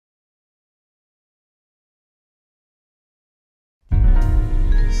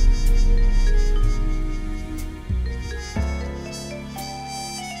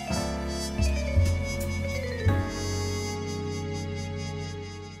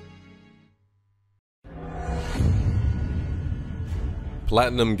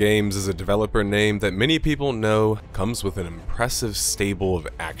Platinum Games is a developer name that many people know comes with an impressive stable of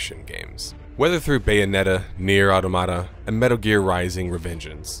action games. Whether through Bayonetta, Nier Automata, and Metal Gear Rising: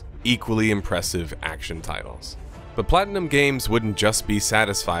 Revengeance, equally impressive action titles. But Platinum Games wouldn't just be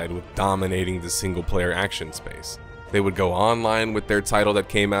satisfied with dominating the single-player action space. They would go online with their title that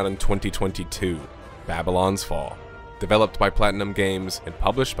came out in 2022, Babylon's Fall, developed by Platinum Games and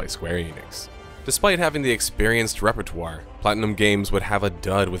published by Square Enix. Despite having the experienced repertoire, Platinum Games would have a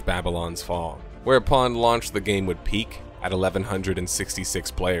dud with Babylon's Fall, where upon launch the game would peak at 1,166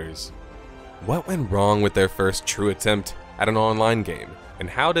 players. What went wrong with their first true attempt at an online game, and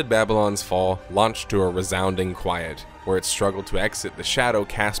how did Babylon's Fall launch to a resounding quiet, where it struggled to exit the shadow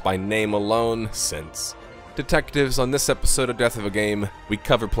cast by name alone since? Detectives, on this episode of Death of a Game, we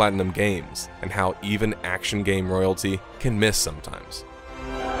cover Platinum Games, and how even action game royalty can miss sometimes.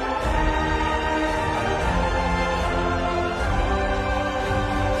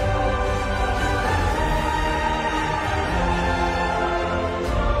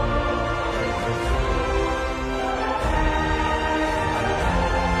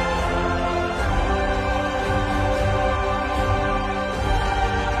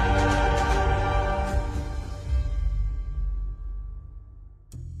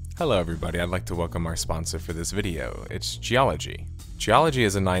 Hello everybody, I'd like to welcome our sponsor for this video. It's Geology. Geology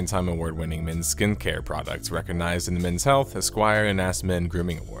is a 9-time award-winning men's skincare product recognized in the Men's Health, Esquire, and Ask Men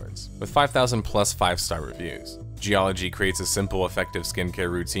Grooming Awards. With 5,000 plus 5-star reviews, Geology creates a simple, effective skincare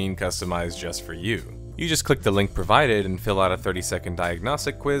routine customized just for you. You just click the link provided and fill out a 30-second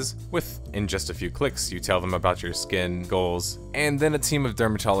diagnostic quiz in just a few clicks, you tell them about your skin goals, and then a team of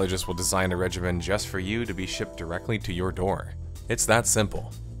dermatologists will design a regimen just for you to be shipped directly to your door. It's that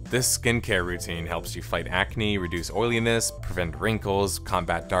simple. This skincare routine helps you fight acne, reduce oiliness, prevent wrinkles,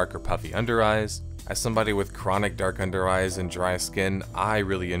 combat dark or puffy under eyes. As somebody with chronic dark under eyes and dry skin, I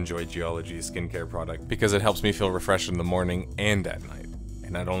really enjoy Geology's skincare product because it helps me feel refreshed in the morning and at night.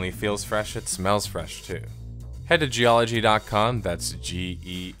 And not only feels fresh, it smells fresh too. Head to geology.com, that's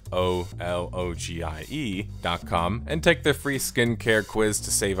geologie.com, and take their free skincare quiz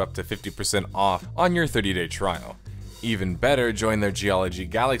to save up to 50% off on your 30-day trial. Even better, join their Geology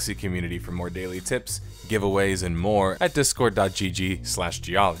Galaxy community for more daily tips, giveaways, and more at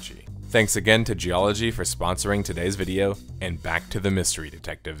discord.gg/geology. Thanks again to Geology for sponsoring today's video, and back to the mystery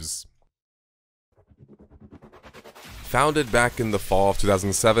detectives. Founded back in the fall of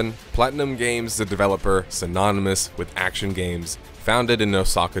 2007, Platinum Games is a developer synonymous with action games, founded in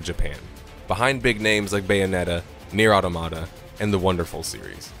Osaka, Japan, behind big names like Bayonetta, Nier Automata, and the Wonderful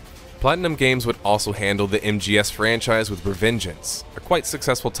series. Platinum Games would also handle the MGS franchise with Revengeance, a quite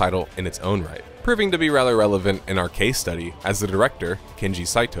successful title in its own right, proving to be rather relevant in our case study, as the director, Kenji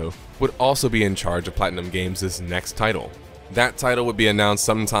Saito, would also be in charge of Platinum Games' next title. That title would be announced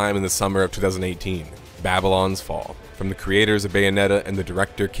sometime in the summer of 2018, Babylon's Fall, from the creators of Bayonetta and the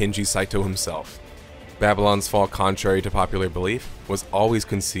director Kenji Saito himself. Babylon's Fall, contrary to popular belief, was always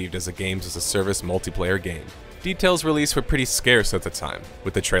conceived as a games-as-a-service multiplayer game. Details released were pretty scarce at the time,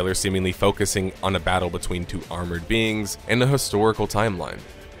 with the trailer seemingly focusing on a battle between two armored beings and a historical timeline.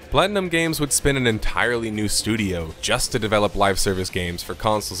 Platinum Games would spin an entirely new studio just to develop live service games for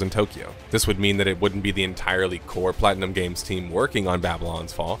consoles in Tokyo. This would mean that it wouldn't be the entirely core Platinum Games team working on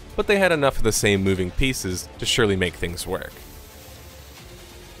Babylon's Fall, but they had enough of the same moving pieces to surely make things work.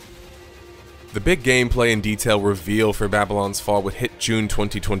 The big gameplay and detail reveal for Babylon's Fall would hit June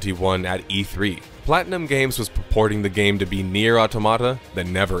 2021 at E3. Platinum Games was purporting the game to be Nier Automata that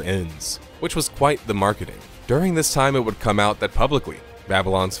never ends, which was quite the marketing. During this time it would come out that publicly,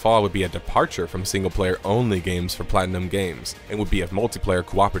 Babylon's Fall would be a departure from single-player only games for Platinum Games, and would be a multiplayer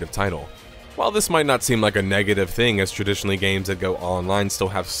cooperative title. While this might not seem like a negative thing, as traditionally games that go online still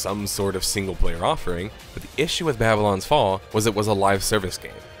have some sort of single-player offering, but the issue with Babylon's Fall was it was a live service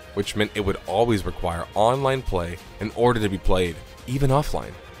game, which meant it would always require online play in order to be played, even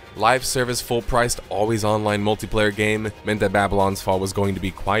offline. Live service, full-priced, always online multiplayer game meant that Babylon's Fall was going to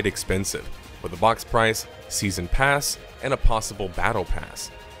be quite expensive, with a box price, season pass, and a possible battle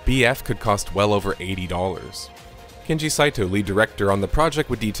pass. BF could cost well over $80. Kenji Saito, lead director on the project,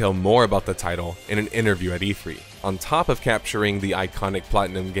 would detail more about the title in an interview at E3. On top of capturing the iconic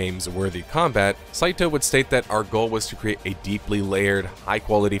Platinum Games worthy combat, Saito would state that our goal was to create a deeply layered,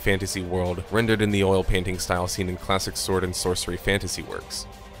 high-quality fantasy world rendered in the oil painting style seen in classic sword and sorcery fantasy works.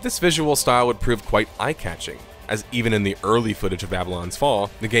 This visual style would prove quite eye-catching, as even in the early footage of Babylon's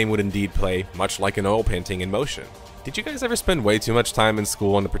Fall, the game would indeed play much like an oil painting in motion. Did you guys ever spend way too much time in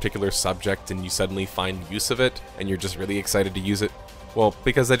school on a particular subject and you suddenly find use of it, and you're just really excited to use it? Well,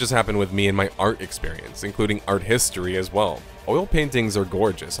 because that just happened with me and my art experience, including art history as well. Oil paintings are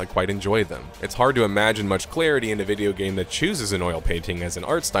gorgeous, I quite enjoy them. It's hard to imagine much clarity in a video game that chooses an oil painting as an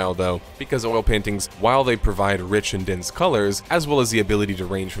art style though, because oil paintings, while they provide rich and dense colors, as well as the ability to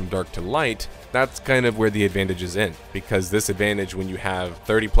range from dark to light, that's kind of where the advantage is in, because this advantage when you have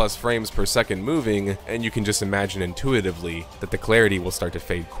 30 plus frames per second moving, and you can just imagine intuitively that the clarity will start to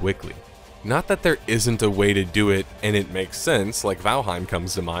fade quickly. Not that there isn't a way to do it and it makes sense, like Valheim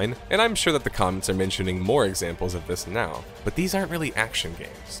comes to mind, and I'm sure that the comments are mentioning more examples of this now, but these aren't really action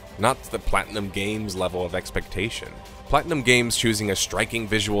games, not to the Platinum Games level of expectation. Platinum Games choosing a striking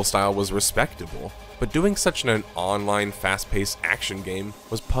visual style was respectable, but doing such an online fast-paced action game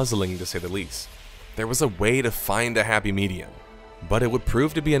was puzzling to say the least. There was a way to find a happy medium, but it would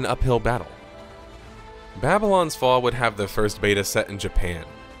prove to be an uphill battle. Babylon's Fall would have their first beta set in Japan,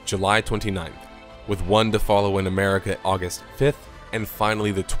 July 29th, with one to follow in America August 5th, and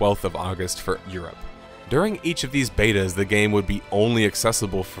finally the 12th of August for Europe. During each of these betas, the game would be only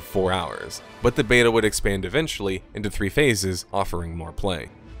accessible for 4 hours, but the beta would expand eventually into 3 phases, offering more play.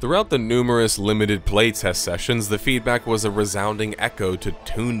 Throughout the numerous limited playtest sessions, the feedback was a resounding echo to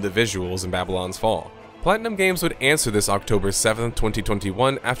tune the visuals in Babylon's Fall. Platinum Games would answer this October 7th,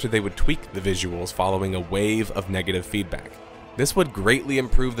 2021 after they would tweak the visuals following a wave of negative feedback. This would greatly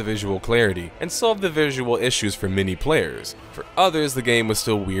improve the visual clarity and solve the visual issues for many players. For others, the game was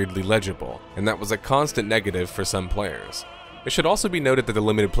still weirdly legible, and that was a constant negative for some players. It should also be noted that the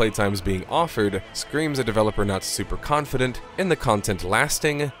limited playtimes being offered screams a developer not super confident in the content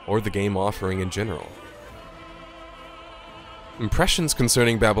lasting or the game offering in general. Impressions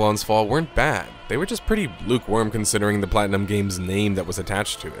concerning Babylon's Fall weren't bad, they were just pretty lukewarm considering the Platinum Games name that was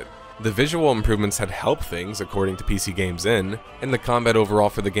attached to it. The visual improvements had helped things, according to PC Games In, and the combat overall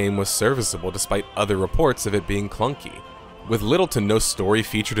for the game was serviceable despite other reports of it being clunky. With little to no story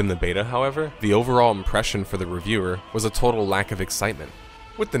featured in the beta, however, the overall impression for the reviewer was a total lack of excitement.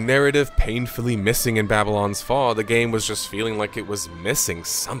 With the narrative painfully missing in Babylon's Fall, the game was just feeling like it was missing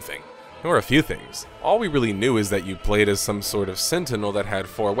something. Or a few things. All we really knew is that you played as some sort of sentinel that had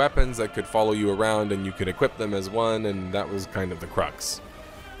 4 weapons that could follow you around and you could equip them as one, and that was kind of the crux.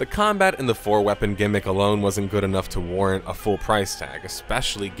 The combat and the 4-weapon gimmick alone wasn't good enough to warrant a full price tag,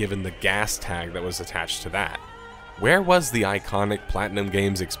 especially given the gas tag that was attached to that. Where was the iconic Platinum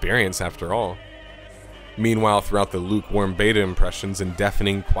Games experience after all? Meanwhile, throughout the lukewarm beta impressions and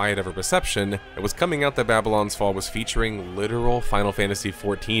deafening quiet of a reception, it was coming out that Babylon's Fall was featuring literal Final Fantasy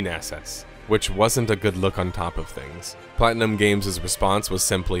XIV assets, which wasn't a good look on top of things. Platinum Games' response was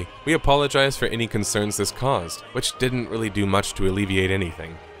simply, "We apologize for any concerns this caused," which didn't really do much to alleviate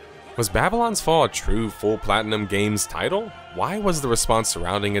anything. Was Babylon's Fall a true full Platinum Games title? Why was the response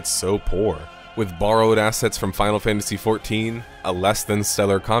surrounding it so poor? With borrowed assets from Final Fantasy XIV, a less than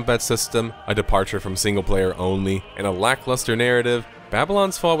stellar combat system, a departure from single player only, and a lackluster narrative,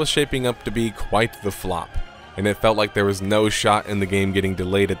 Babylon's Fall was shaping up to be quite the flop, and it felt like there was no shot in the game getting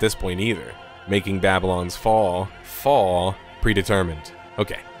delayed at this point either, making Babylon's Fall predetermined.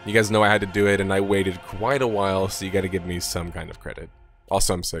 Okay, you guys know I had to do it and I waited quite a while, so you gotta give me some kind of credit.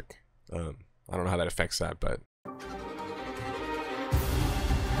 Also, I'm sick. I don't know how that affects that, but...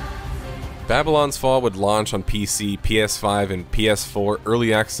 Babylon's Fall would launch on PC, PS5, and PS4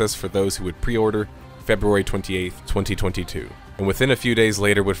 early access for those who would pre-order February 28th, 2022, and within a few days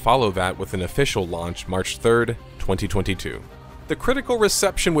later would follow that with an official launch March 3rd, 2022. The critical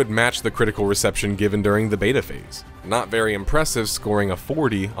reception would match the critical reception given during the beta phase. Not very impressive, scoring a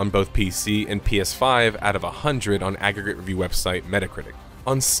 40 on both PC and PS5 out of 100 on aggregate review website Metacritic.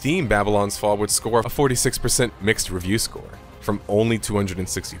 On Steam, Babylon's Fall would score a 46% mixed review score from only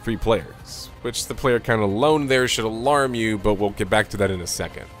 263 players, which the player count alone there should alarm you, but we'll get back to that in a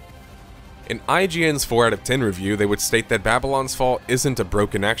second. In IGN's 4 out of 10 review, they would state that Babylon's Fall isn't a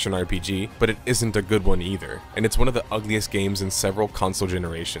broken action RPG, but it isn't a good one either, and it's one of the ugliest games in several console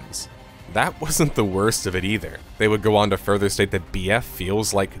generations. That wasn't the worst of it either. They would go on to further state that BF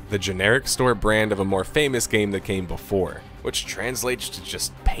feels like the generic store brand of a more famous game that came before, which translates to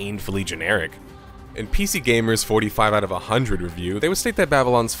just painfully generic. In PC Gamer's 45 out of 100 review, they would state that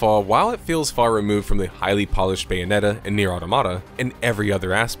Babylon's Fall, while it feels far removed from the highly polished Bayonetta and Nier Automata, in every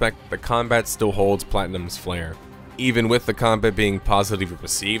other aspect, the combat still holds Platinum's flair. Even with the combat being positively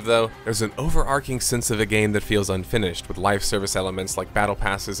received though, there's an overarching sense of a game that feels unfinished, with live service elements like battle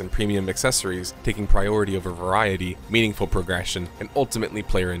passes and premium accessories taking priority over variety, meaningful progression, and ultimately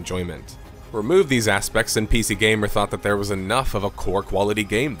player enjoyment. Remove these aspects and PC Gamer thought that there was enough of a core quality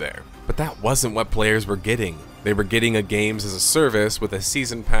game there. But that wasn't what players were getting. They were getting a games as a service with a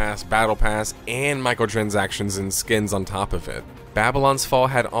season pass, battle pass, and microtransactions and skins on top of it. Babylon's Fall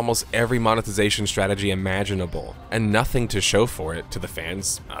had almost every monetization strategy imaginable, and nothing to show for it to the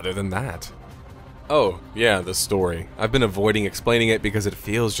fans other than that. Oh, yeah, the story. I've been avoiding explaining it because it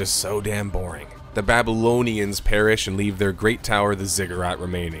feels just so damn boring. The Babylonians perish and leave their great tower, the Ziggurat,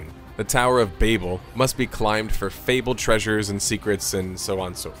 remaining. The Tower of Babel must be climbed for fabled treasures and secrets and so on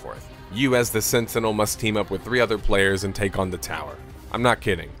and so forth. You as the Sentinel must team up with 3 other players and take on the tower. I'm not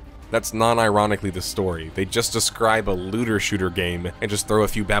kidding. That's non-ironically the story. They just describe a looter-shooter game and just throw a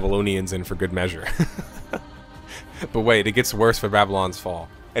few Babylonians in for good measure. But wait, it gets worse for Babylon's Fall.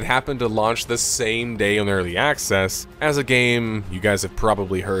 It happened to launch the same day on Early Access as a game you guys have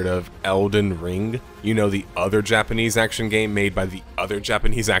probably heard of, Elden Ring. You know, the other Japanese action game made by the other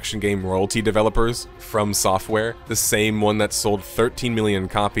Japanese action game royalty developers, From Software, the same one that sold 13 million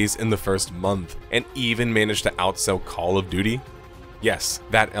copies in the first month and even managed to outsell Call of Duty. Yes,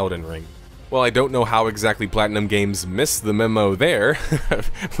 that Elden Ring. Well, I don't know how exactly Platinum Games missed the memo there,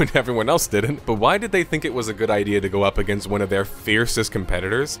 when everyone else didn't, but why did they think it was a good idea to go up against one of their fiercest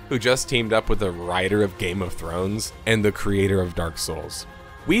competitors, who just teamed up with the writer of Game of Thrones and the creator of Dark Souls?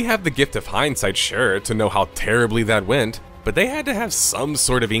 We have the gift of hindsight, sure, to know how terribly that went, but they had to have some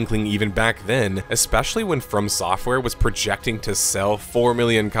sort of inkling even back then, especially when From Software was projecting to sell 4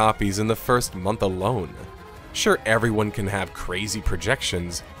 million copies in the first month alone. Sure, everyone can have crazy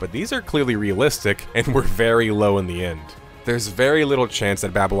projections, but these are clearly realistic and were very low in the end. There's very little chance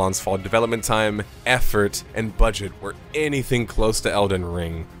that Babylon's Fall development time, effort, and budget were anything close to Elden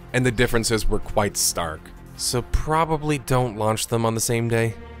Ring, and the differences were quite stark. So probably don't launch them on the same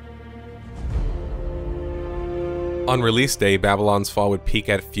day. On release day, Babylon's Fall would peak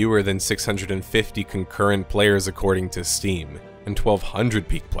at fewer than 650 concurrent players according to Steam, and 1,200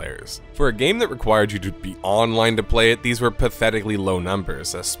 peak players. For a game that required you to be online to play it, these were pathetically low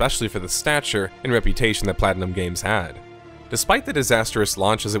numbers, especially for the stature and reputation that Platinum Games had. Despite the disastrous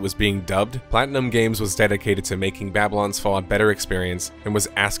launch as it was being dubbed, Platinum Games was dedicated to making Babylon's Fall a better experience and was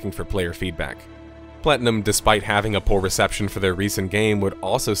asking for player feedback. Platinum, despite having a poor reception for their recent game, would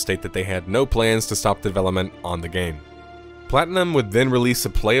also state that they had no plans to stop development on the game. Platinum would then release a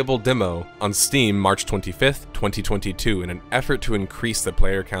playable demo on Steam March 25th, 2022 in an effort to increase the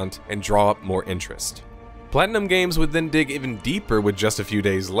player count and draw up more interest. Platinum Games would then dig even deeper with just a few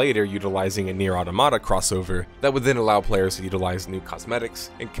days later utilizing a Nier Automata crossover that would then allow players to utilize new cosmetics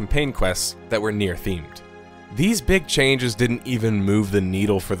and campaign quests that were Nier themed. These big changes didn't even move the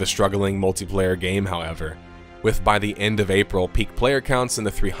needle for the struggling multiplayer game, however, with by the end of April peak player counts in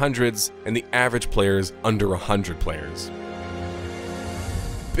the 300s and the average players under 100 players.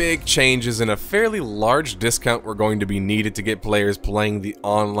 Big changes and a fairly large discount were going to be needed to get players playing the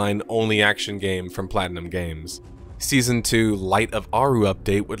online-only action game from Platinum Games. Season 2 Light of Aru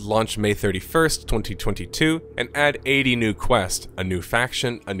update would launch May 31st, 2022 and add 80 new quests, a new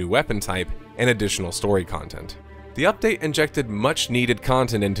faction, a new weapon type, and additional story content. The update injected much needed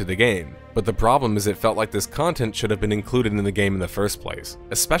content into the game, but the problem is it felt like this content should have been included in the game in the first place,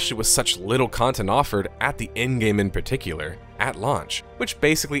 especially with such little content offered at the endgame in particular, at launch, which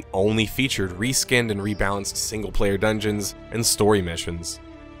basically only featured reskinned and rebalanced single-player dungeons and story missions.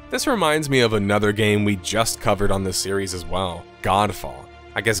 This reminds me of another game we just covered on this series as well, Godfall.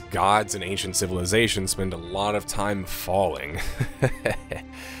 I guess gods in ancient civilizations spend a lot of time falling.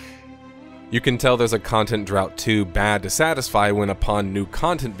 You can tell there's a content drought too bad to satisfy when upon new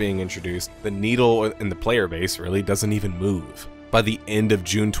content being introduced, the needle in the player base really doesn't even move. By the end of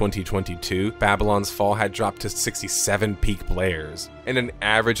June 2022, Babylon's Fall had dropped to 67 peak players, and an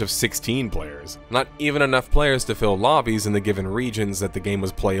average of 16 players, not even enough players to fill lobbies in the given regions that the game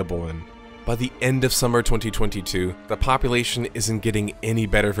was playable in. By the end of summer 2022, the population isn't getting any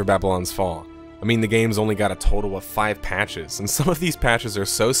better for Babylon's Fall. I mean, the game's only got a total of 5 patches, and some of these patches are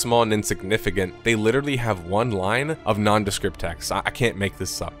so small and insignificant, they literally have one line of nondescript text. I can't make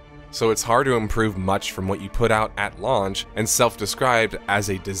this up. So it's hard to improve much from what you put out at launch and self-described as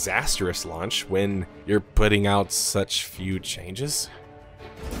a disastrous launch when you're putting out such few changes.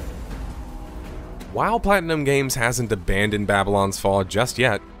 While Platinum Games hasn't abandoned Babylon's Fall just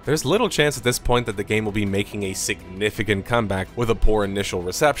yet, there's little chance at this point that the game will be making a significant comeback with a poor initial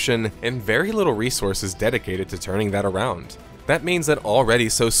reception and very little resources dedicated to turning that around. That means that already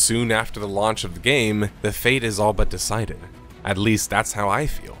so soon after the launch of the game, the fate is all but decided. At least that's how I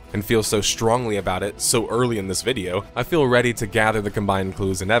feel, and feel so strongly about it so early in this video, I feel ready to gather the combined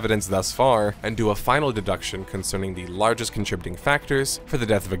clues and evidence thus far and do a final deduction concerning the largest contributing factors for the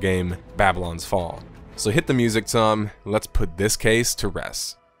death of a game, Babylon's Fall. So hit the music, Tom, let's put this case to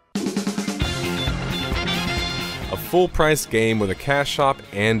rest. A full-price game with a cash shop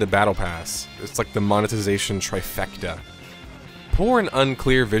and a battle pass. It's like the monetization trifecta. poor and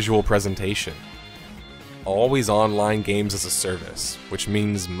unclear visual presentation. Always online games as a service, which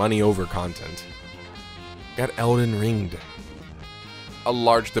means money over content. Got Elden Ringed. A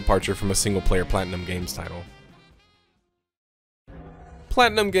large departure from a single-player Platinum Games title.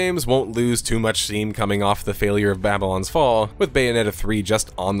 Platinum Games won't lose too much steam coming off the failure of Babylon's Fall, with Bayonetta 3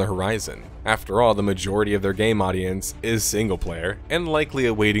 just on the horizon. After all, the majority of their game audience is single-player, and likely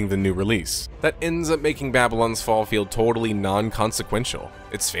awaiting the new release. That ends up making Babylon's Fall feel totally non-consequential.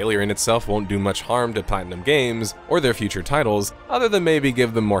 Its failure in itself won't do much harm to Platinum Games, or their future titles, other than maybe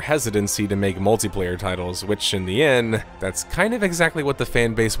give them more hesitancy to make multiplayer titles, which in the end, that's kind of exactly what the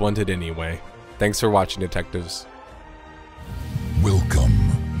fanbase wanted anyway. Thanks for watching, detectives. Welcome